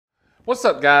What's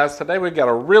up, guys? Today we got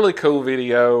a really cool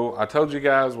video. I told you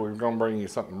guys we were going to bring you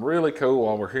something really cool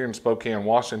while we're here in Spokane,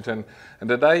 Washington. And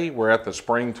today we're at the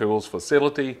Spring Tools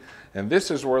facility, and this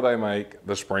is where they make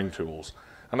the spring tools.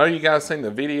 I know you guys seen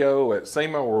the video at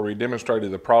SEMA where we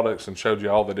demonstrated the products and showed you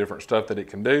all the different stuff that it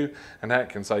can do and how it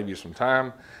can save you some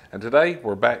time. And today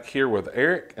we're back here with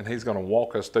Eric, and he's going to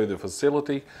walk us through the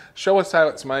facility, show us how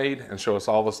it's made, and show us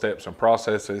all the steps and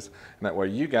processes. And that way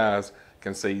you guys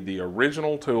can see the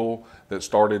original tool that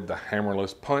started the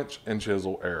hammerless punch and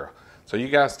chisel era. So you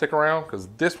guys stick around because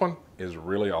this one is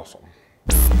really awesome.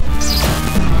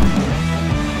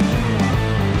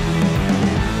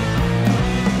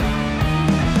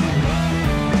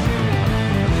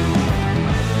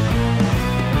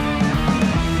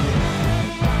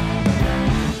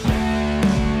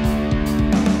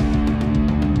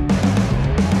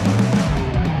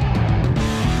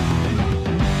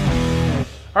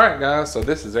 Alright guys, so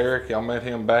this is Eric. Y'all met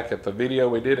him back at the video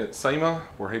we did at SEMA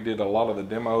where he did a lot of the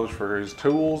demos for his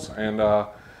tools, and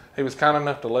he was kind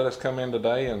enough to let us come in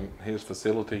today in his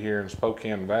facility here in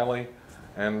Spokane Valley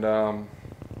and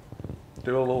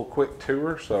do a little quick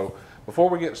tour. So before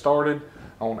we get started,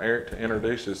 I want Eric to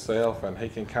introduce himself and he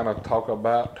can kind of talk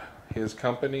about his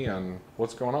company and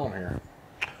what's going on here.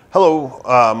 Hello,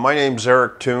 my name's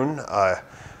Eric Thun,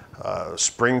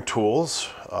 Spring Tools.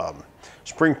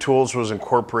 Spring Tools was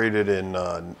incorporated in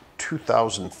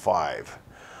 2005,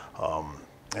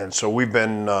 and so we've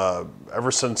been,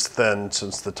 ever since then,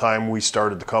 since the time we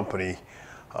started the company,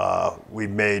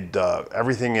 we've made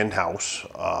everything in-house.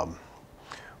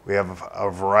 We have a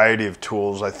variety of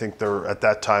tools. I think at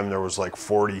that time there was like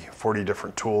 40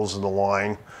 different tools in the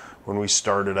line when we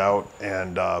started out,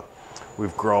 and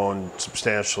we've grown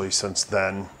substantially since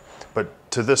then.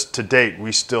 But to date,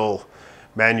 we still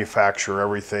manufacture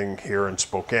everything here in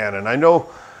Spokane. And I know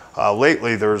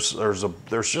lately there's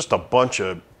just a bunch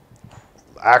of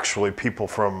actually people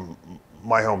from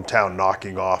my hometown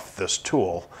knocking off this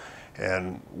tool,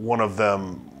 and one of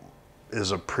them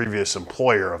is a previous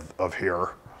employer of here.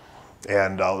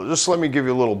 And just let me give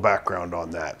you a little background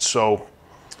on that. So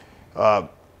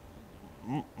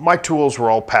my tools were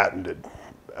all patented,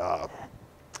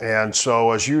 and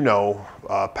so as you know,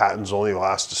 patents only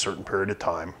last a certain period of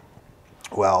time.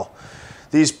 Well,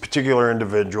 these particular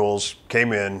individuals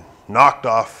came in, knocked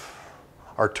off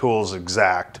our tools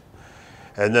exact,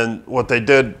 and then what they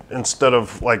did, instead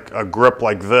of like a grip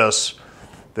like this,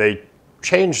 they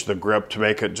changed the grip to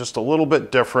make it just a little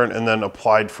bit different, and then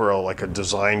applied for like a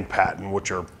design patent, which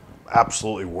are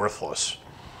absolutely worthless.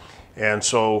 And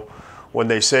so when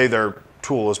they say their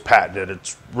tool is patented,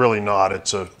 it's really not.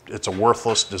 It's a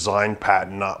worthless design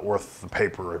patent, not worth the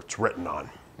paper it's written on.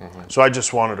 So I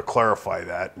just wanted to clarify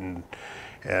that, and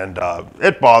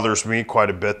it bothers me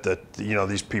quite a bit that, you know,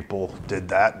 these people did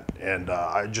that, and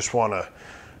I just want to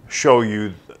show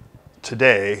you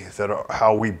today that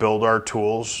how we build our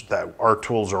tools, that our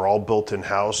tools are all built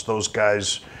in-house. Those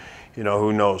guys, you know,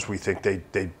 who knows, we think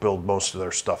they build most of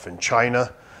their stuff in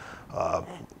China.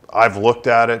 I've looked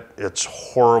at it, it's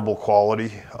horrible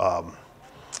quality.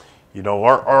 You know,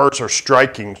 ours are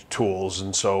striking tools,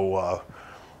 and so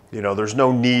you know, there's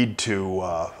no need to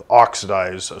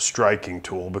oxidize a striking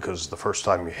tool, because the first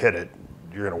time you hit it,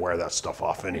 you're going to wear that stuff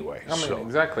off anyway. I mean,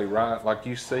 exactly right. Like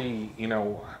you see, you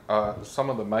know, some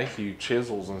of the Mayhew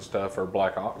chisels and stuff are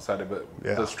black oxided, but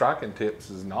yeah, the striking tips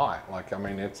is not. Like, I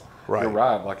mean, it's, right. You're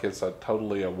right, like it's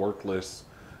totally a worthless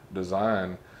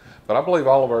design. But I believe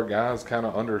all of our guys kind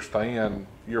of understand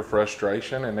your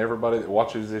frustration, and everybody that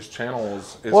watches this channel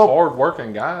is well,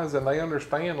 hard-working guys, and they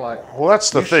understand, like, well, that's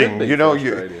the thing. You know,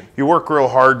 you work real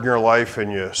hard in your life,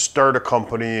 and you start a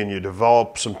company, and you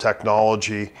develop some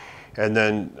technology, and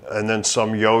then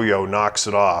some yo-yo knocks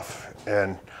it off.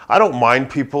 And I don't mind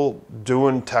people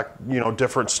doing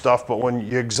different stuff, but when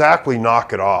you exactly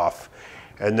knock it off,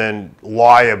 and then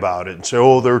lie about it and say,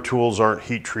 oh, their tools aren't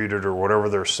heat treated or whatever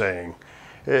they're saying,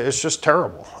 it's just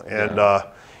terrible. And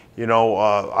you know,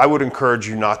 I would encourage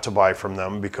you not to buy from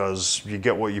them, because you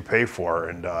get what you pay for.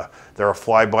 And they're a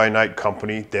fly-by-night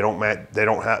company. They don't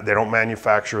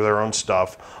manufacture their own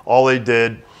stuff. All they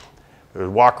did was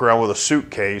walk around with a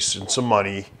suitcase and some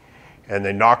money, and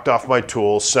they knocked off my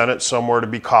tools, sent it somewhere to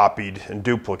be copied and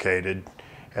duplicated,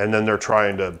 and then they're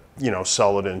trying to, you know,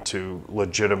 sell it into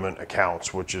legitimate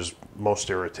accounts, which is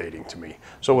most irritating to me.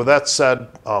 So with that said,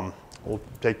 we'll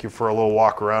take you for a little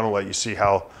walk around and let you see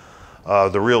how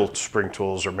the real spring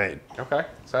tools are made. Okay,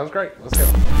 sounds great. Let's go.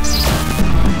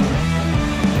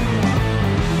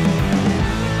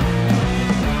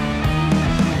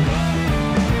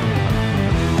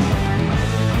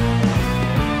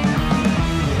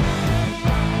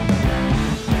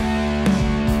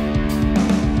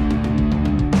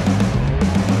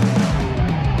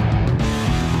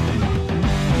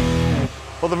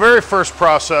 the very first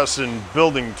process in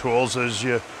building tools is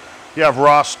you have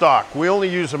raw stock. We only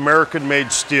use American-made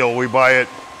steel. We buy it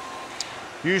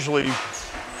usually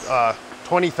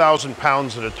 20,000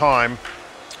 pounds at a time,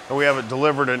 and we have it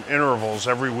delivered in intervals.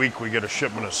 Every week we get a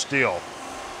shipment of steel.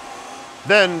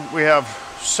 Then we have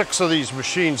 6 of these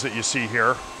machines that you see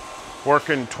here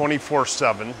working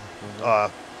 24/7,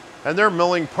 and they're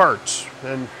milling parts.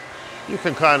 And you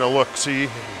can kind of look, see,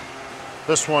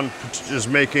 this one is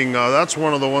making, that's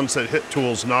one of the ones that hit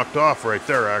tools knocked off right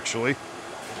there actually.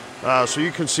 So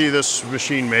you can see this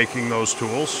machine making those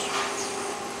tools.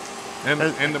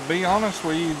 And to be honest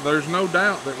with you, there's no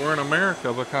doubt that we're in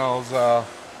America because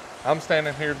I'm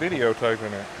standing here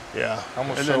videotaping it. Yeah. I'm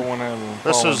gonna show one of them.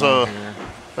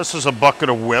 This is a bucket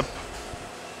of whip.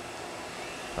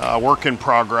 Work in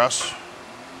progress.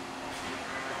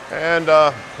 And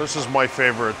this is my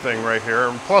favorite thing right here.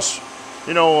 And plus,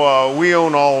 you know, we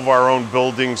own all of our own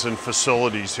buildings and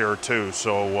facilities here too.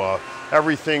 So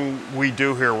everything we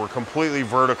do here, we're completely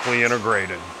vertically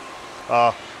integrated.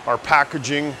 Our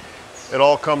packaging, it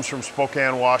all comes from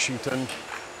Spokane, Washington.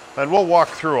 And we'll walk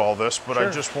through all this, but sure.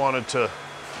 I just wanted to,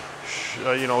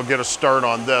 you know, get a start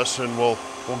on this, and we'll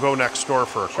go next door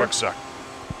for a quick sec.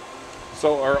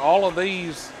 So are all of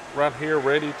these right here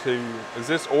ready to, is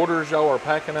this orders y'all are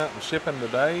packing out and shipping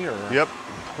today, or? Yep,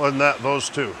 and those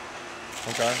two.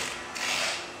 Okay.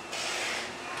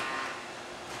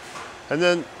 And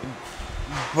then,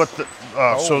 but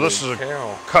so this is a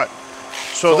cut.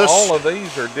 So this, all of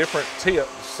these are different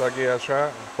tips, I guess,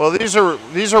 right? Well, these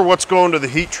are what's going to the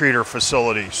heat treater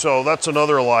facility. So that's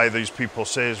another lie these people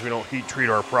say, is we don't heat treat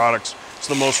our products. It's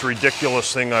the most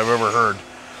ridiculous thing I've ever heard.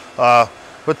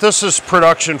 But this is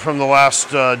production from the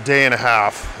last day and a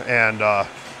half, and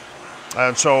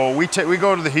so we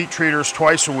go to the heat treaters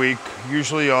twice a week.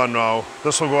 Usually on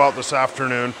this will go out this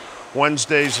afternoon,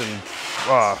 Wednesdays and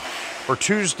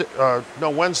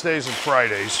Wednesdays and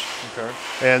Fridays. Okay.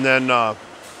 And then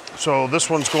so this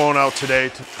one's going out today,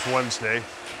 to Wednesday,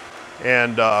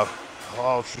 and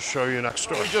I'll just show you next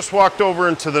door. We just walked over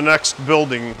into the next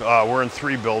building. We're in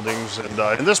 3 buildings, and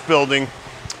in this building,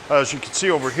 as you can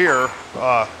see over here,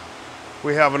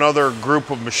 we have another group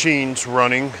of machines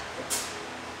running,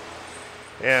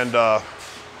 and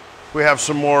we have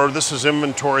some more. This is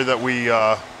inventory that we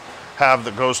have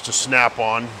that goes to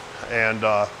Snap-on, and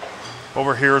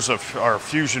over here is our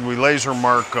fusion. We laser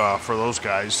mark for those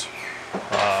guys,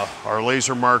 our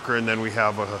laser marker, and then we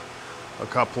have a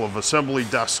couple of assembly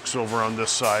desks over on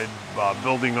this side,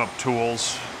 building up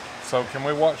tools. So can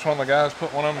we watch one of the guys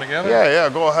put one of them together? Yeah,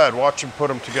 go ahead. Watch him put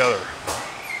them together.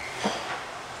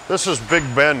 This is Big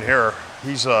Ben here.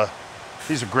 He's a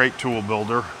great tool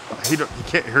builder. He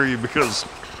can't hear you because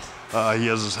he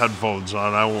has his headphones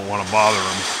on. I won't want to bother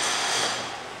him.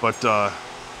 But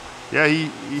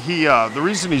yeah, the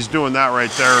reason he's doing that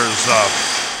right there is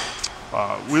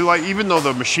even though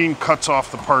the machine cuts off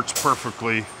the parts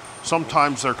perfectly,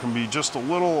 sometimes there can be just a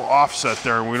little offset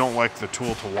there, and we don't like the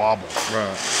tool to wobble.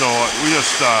 Right. So we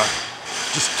just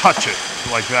touch it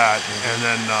like that, and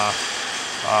then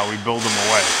we build them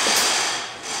away.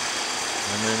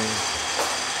 And then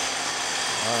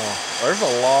wow, there's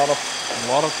a lot of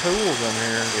tools in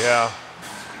here. Yeah.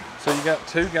 So you got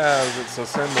 2 guys that's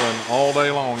assembling all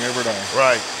day long every day.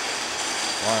 Right.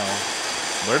 Wow.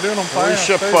 They're doing them fast.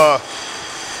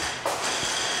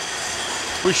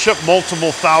 We ship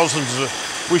multiple thousands of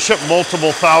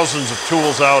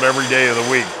tools out every day of the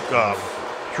week,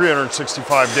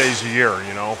 365 days a year,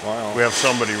 you know. Wow. We have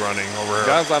somebody running over here.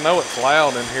 Guys, I know it's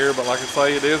loud in here, but like I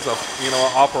say, it is an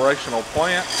operational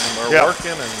plant, and they're working,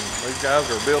 and these guys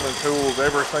are building tools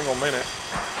every single minute.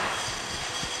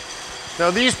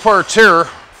 Now these parts here,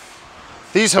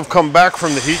 these have come back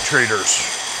from the heat treaters.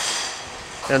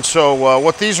 And so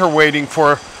what these are waiting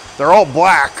for, they're all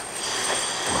black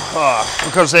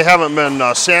because they haven't been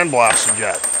sandblasted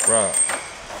yet. Right.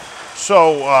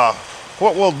 So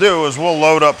what we'll do is we'll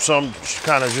load up some,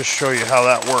 kind of just show you how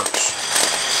that works.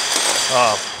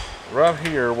 Right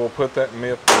here, we'll put that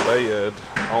myth to bed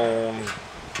on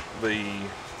the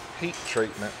heat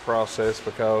treatment process,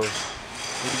 because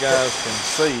you guys can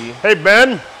see, hey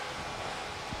Ben,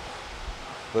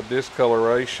 the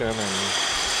discoloration, and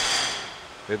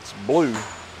it's blue.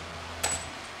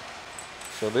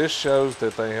 So this shows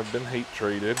that they have been heat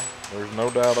treated. There's no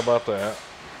doubt about that.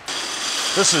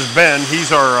 This is Ben.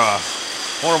 He's our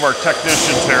one of our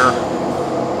technicians here,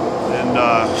 and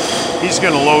he's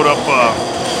going to load up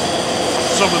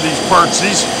some of these parts.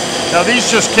 These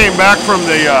just came back from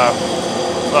the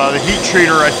heat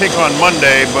treater, I think, on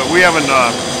Monday, but we haven't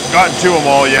gotten to them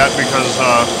all yet because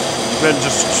Ben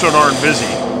just so darn busy.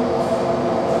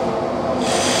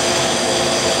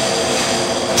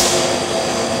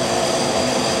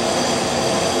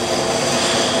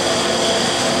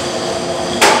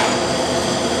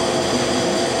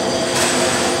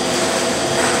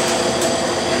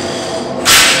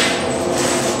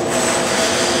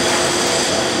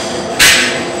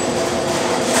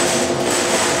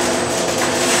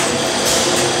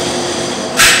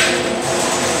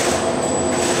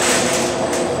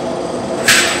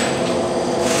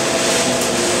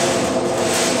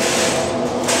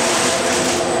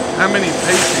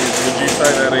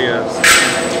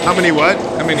 How many what?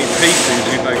 How many pieces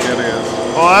do you think it is?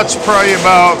 Well, that's probably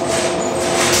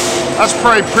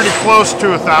pretty close to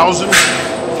 1,000. You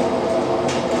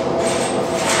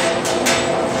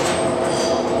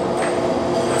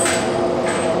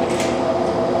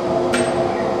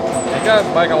guys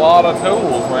make a lot of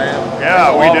tools, man.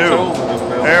 Yeah, we do. Tools in this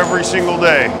building. Every single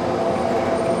day.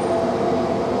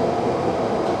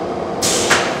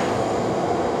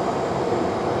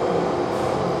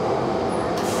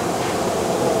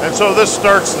 And so this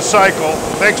starts the cycle.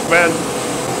 Thanks, Ben.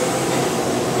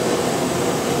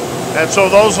 And so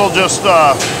those will just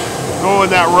go in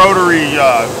that rotary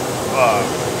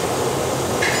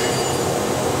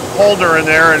holder in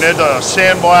there, and it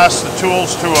sandblasts the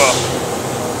tools to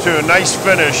a nice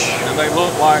finish. And they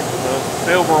look like the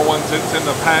silver ones that's in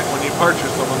the pack when you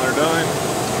purchase them when they're done.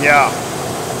 Yeah.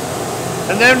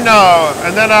 And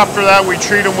then after that, we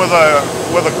treat them with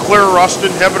a clear rust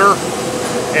inhibitor,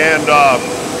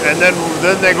 and then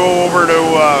they go over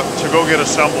to go get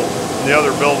assembled in the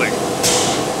other building,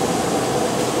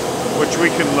 which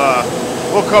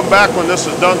we'll come back when this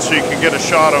is done so you can get a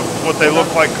shot of what they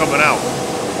look like coming out.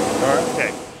 All right.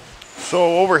 Okay.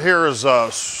 So over here is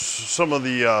some of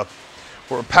the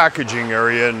we're packaging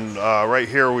area, and right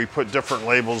here we put different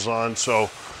labels on.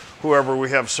 So whoever, we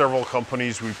have several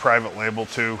companies we private label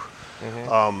to,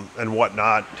 and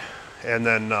whatnot, and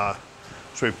then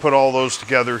so we put all those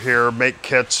together here, make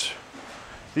kits.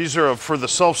 These are for the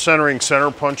self-centering center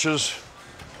punches.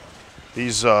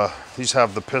 These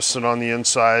have the piston on the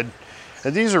inside,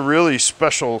 and these are really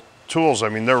special tools. I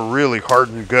mean, they're really hard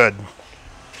and good.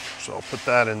 So I'll put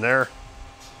that in there.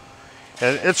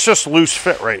 And it's just loose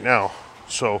fit right now.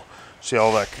 So see,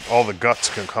 all the guts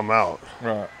can come out.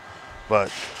 Right. But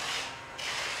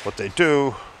what they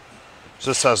do is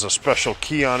this has a special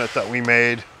key on it that we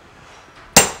made.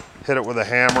 Hit it with a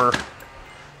hammer.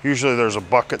 Usually there's a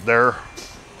bucket there,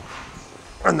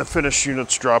 and the finished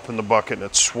units drop in the bucket and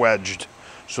it's swedged,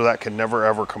 so that can never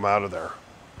ever come out of there.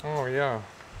 Oh yeah.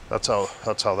 That's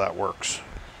how that works.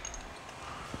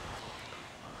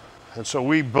 And so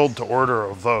we build to order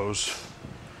of those.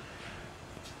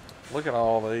 Look at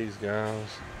all these guys.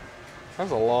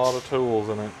 There's a lot of tools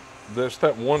in it. There's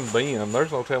that one bin.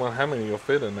 There's no telling how many will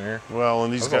fit in there. Well,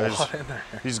 and There's a lot in there.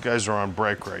 these guys are on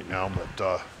break right now,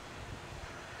 but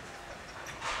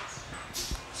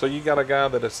So you got a guy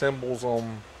that assembles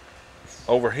them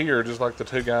over here, just like the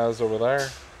two guys over there?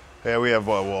 yeah, we have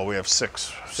we have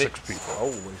six people.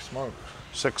 Holy smokes.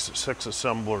 Six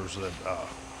assemblers that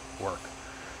work.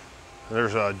 And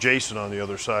there's Jason on the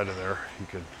other side of there. He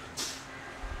could.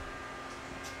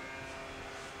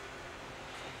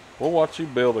 We'll watch you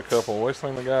build a couple. We've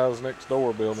seen the guys next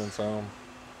door building some.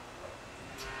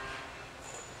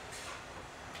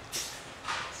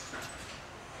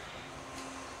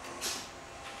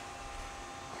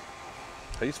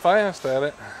 He's fast at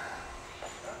it.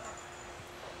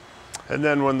 And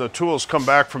then when the tools come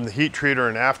back from the heat treater,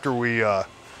 and after we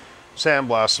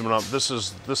sandblast them up, this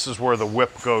is where the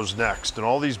whip goes next. And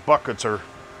all these buckets are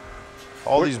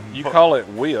You call it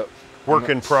whip. work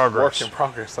in progress. Work in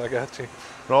progress. I got you.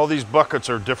 And all these buckets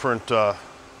are different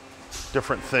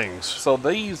things. So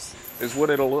these is what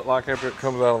it'll look like after it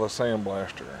comes out of the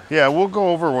sandblaster. Yeah, we'll go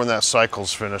over when that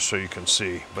cycle's finished so you can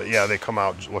see. But yeah, they come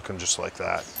out looking just like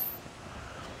that.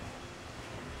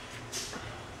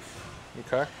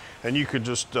 Okay. And you could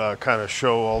just kind of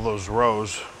show all those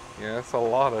rows. Yeah, that's a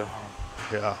lot of.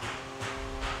 Yeah.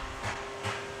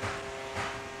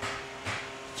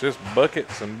 Just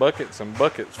buckets and buckets and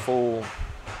buckets full.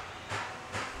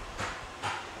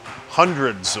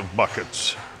 Hundreds of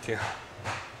buckets. Yeah.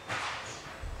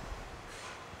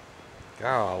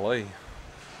 Golly.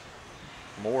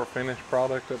 More finished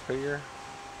product up here.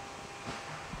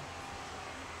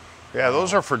 Yeah,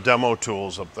 those are for demo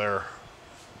tools up there.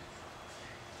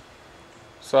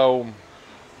 So,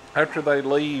 after they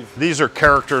leave. These are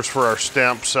characters for our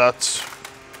stamp sets.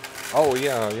 Oh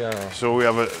yeah, yeah. So we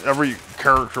have every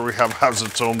character we have has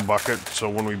its own bucket. So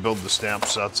when we build the stamp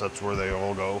sets, that's where they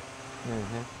all go.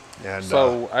 Mm-hmm. And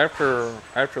so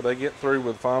after they get through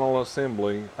with final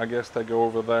assembly, I guess they go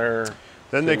over there.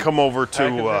 Then they come over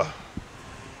to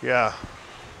yeah.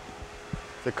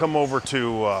 They come over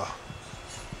to.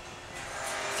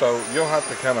 So you'll have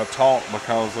to kind of talk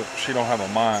because if she don't have a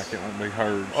mic, it won't be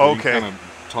heard. So okay. You kind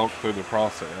of talk through the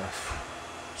process.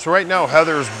 So right now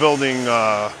Heather's building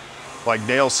like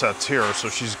nail sets here, so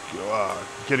she's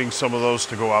getting some of those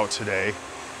to go out today,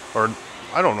 or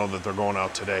I don't know that they're going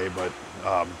out today, but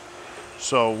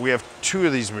so we have two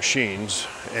of these machines,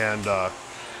 and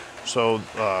so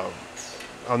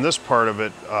on this part of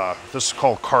it, this is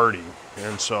called carding,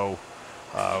 and so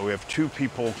We have 2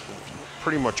 people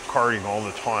pretty much carding all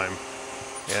the time,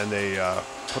 and they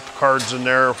put the cards in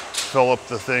there, fill up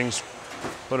the things,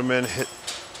 put them in,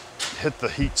 hit the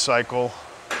heat cycle,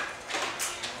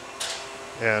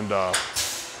 and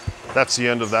that's the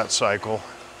end of that cycle.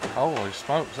 Holy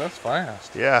smokes, that's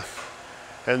fast. Yeah,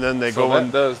 and then they So go that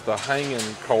in. does the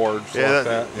hanging cards Yeah,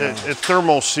 like that. it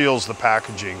thermal seals the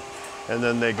packaging, and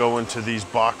then they go into these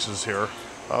boxes here.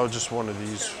 Oh, just one of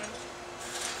these.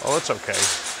 Oh, it's okay.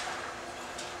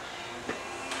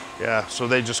 Yeah, so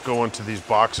they just go into these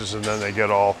boxes, and then they get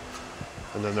all,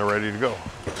 and then they're ready to go.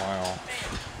 Wow.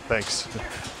 Thanks.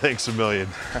 Thanks a million.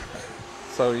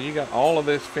 So you got all of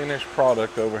this finished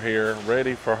product over here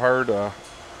ready for her to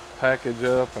package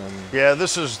up and... Yeah,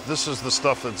 this is the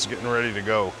stuff that's getting ready to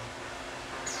go.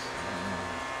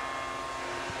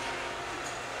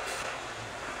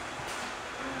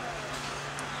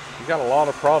 You got a lot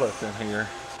of product in here.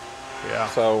 Yeah.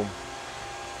 So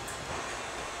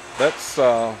that's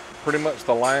pretty much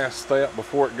the last step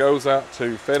before it goes out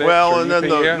to FedEx Well, or and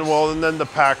UPS. then the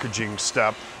packaging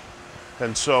step.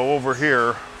 And so over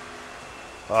here,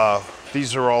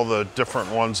 these are all the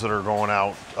different ones that are going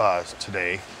out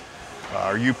today.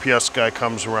 Our UPS guy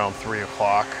comes around 3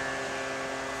 o'clock.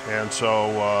 And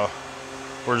so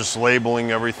we're just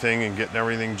labeling everything and getting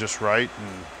everything just right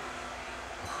and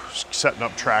setting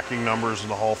up tracking numbers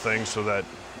and the whole thing so that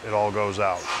it all goes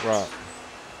out. Right.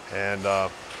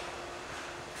 And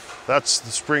that's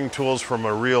the spring tools from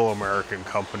a real American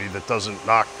company that doesn't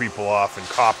knock people off and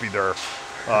copy their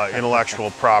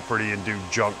intellectual property and do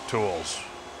junk tools.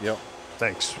 Yep.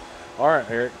 Thanks. All right,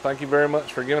 Eric, thank you very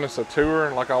much for giving us a tour.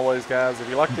 And like always, guys, if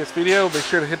you like this video, be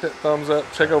sure to hit that thumbs up.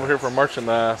 Check over here for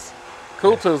merchandise.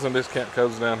 Cool tools and discount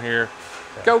codes down here.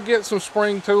 Go get some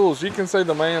spring tools. You can see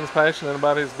the man's passionate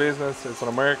about his business. It's an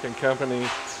American company.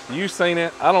 You've seen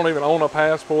it. I don't even own a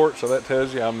passport, so that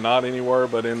tells you I'm not anywhere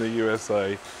but in the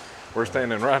USA. We're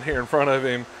standing right here in front of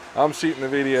him. I'm shooting the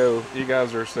video. You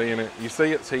guys are seeing it. You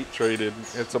see it's heat treated.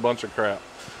 It's a bunch of crap.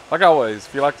 Like always,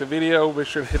 if you like the video, be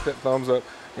sure to hit that thumbs up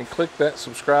and click that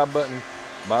subscribe button.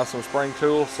 Buy some spring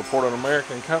tools. Support an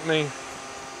American company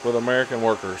with American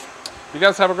workers. You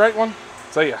guys have a great one.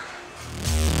 See ya.